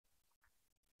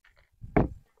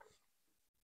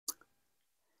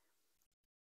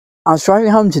I was driving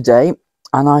home today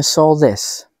and I saw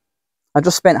this. I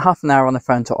just spent half an hour on the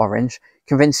phone to Orange,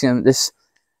 convincing them this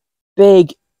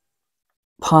big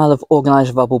pile of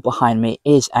organised rubble behind me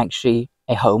is actually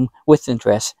a home with an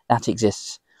address that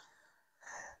exists.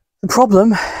 The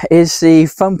problem is the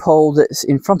phone pole that's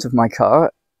in front of my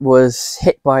car was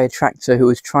hit by a tractor who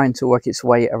was trying to work its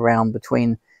way around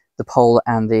between the pole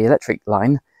and the electric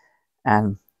line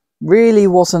and really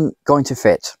wasn't going to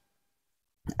fit.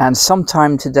 And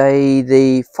sometime today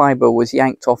the fibre was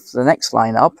yanked off the next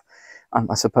line up, and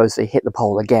I suppose they hit the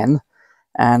pole again.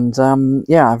 And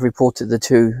yeah, I've reported the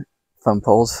two phone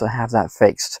poles to have that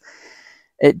fixed.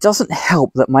 It doesn't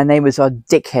help that my neighbours are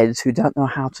dickheads who don't know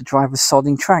how to drive a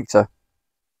sodding tractor.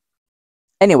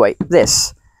 Anyway,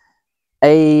 this.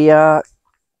 A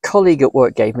colleague at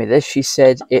work gave me this. She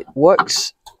said it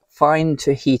works fine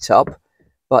to heat up,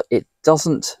 but it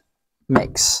doesn't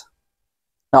mix.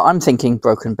 Now I'm thinking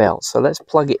broken belt, so let's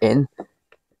plug it in,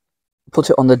 put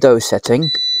it on the dough setting,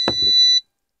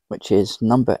 which is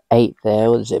number 8 there.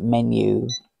 What is it? Menu.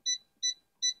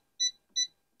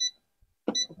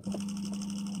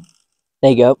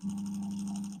 There you go.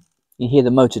 You hear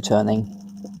the motor turning.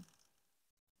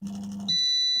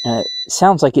 It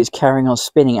sounds like it's carrying on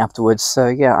spinning afterwards, so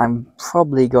yeah, I'm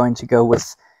probably going to go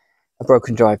with a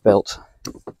broken drive belt.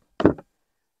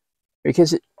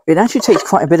 Because it actually takes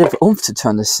quite a bit of oomph to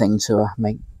turn this thing to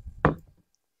make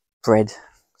bread.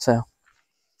 So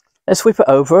let's whip it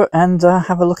over and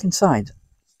have a look inside.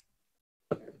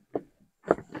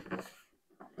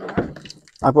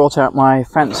 I brought out my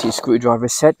fancy screwdriver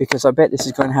set because I bet this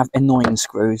is going to have annoying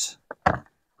screws.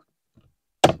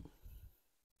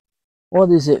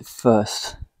 What is it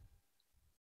first?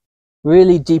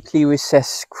 Really deeply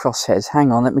recessed crossheads.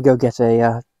 Hang on, let me go get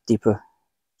a deeper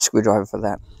screwdriver for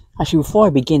that. Actually, before I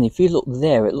begin, if you look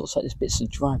there, it looks like there's bits of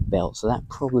drive belt, so that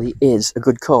probably is a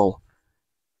good call.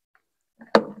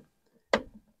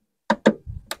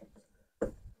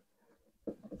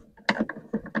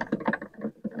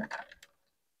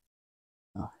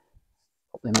 Pop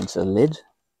them into the lid.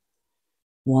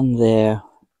 One there.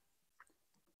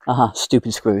 Aha,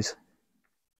 stupid screws.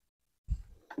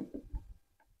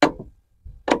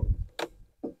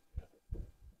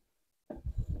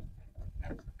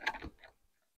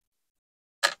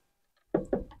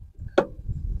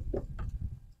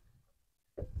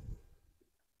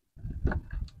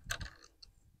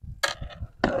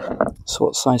 So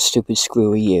what size stupid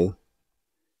screw are you?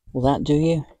 Will that do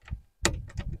you?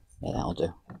 Yeah, that'll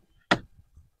do.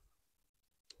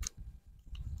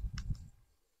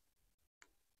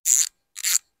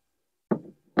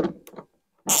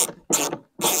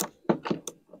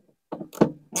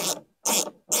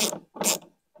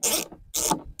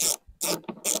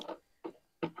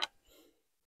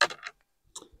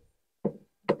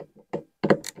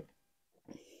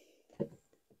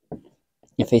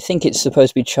 If they think it's supposed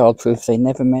to be childproof, they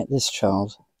never met this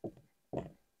child.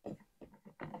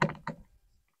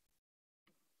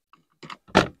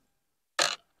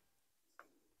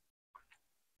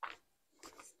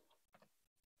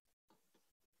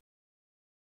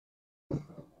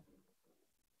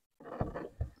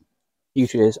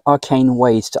 Usually there's arcane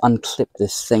ways to unclip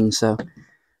this thing, so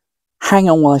hang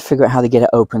on while I figure out how to get it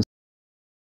open.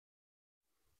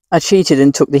 I cheated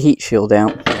and took the heat shield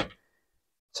out,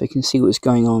 so you can see what's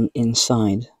going on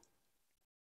inside.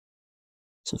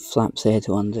 Some flaps there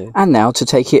to undo. And now to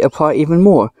take it apart even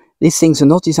more. These things are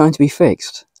not designed to be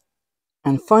fixed.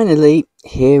 And finally,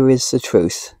 here is the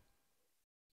truth.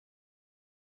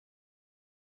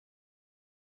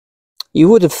 You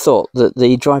would have thought that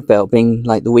the drive belt, being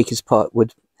like the weakest part,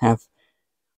 would have,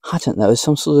 I don't know,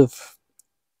 some sort of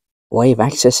way of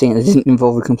accessing it that didn't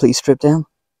involve a complete strip down.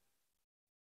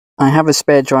 I have a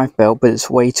spare drive belt, but it's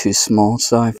way too small,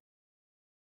 so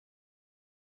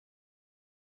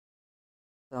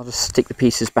I'll just stick the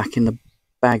pieces back in the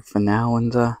bag for now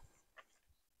and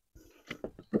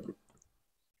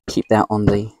keep that on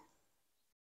the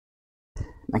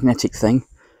magnetic thing.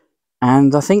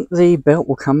 And I think the belt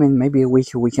will come in maybe a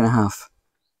week and a half.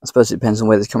 I suppose it depends on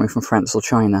whether it's coming from France or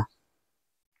China.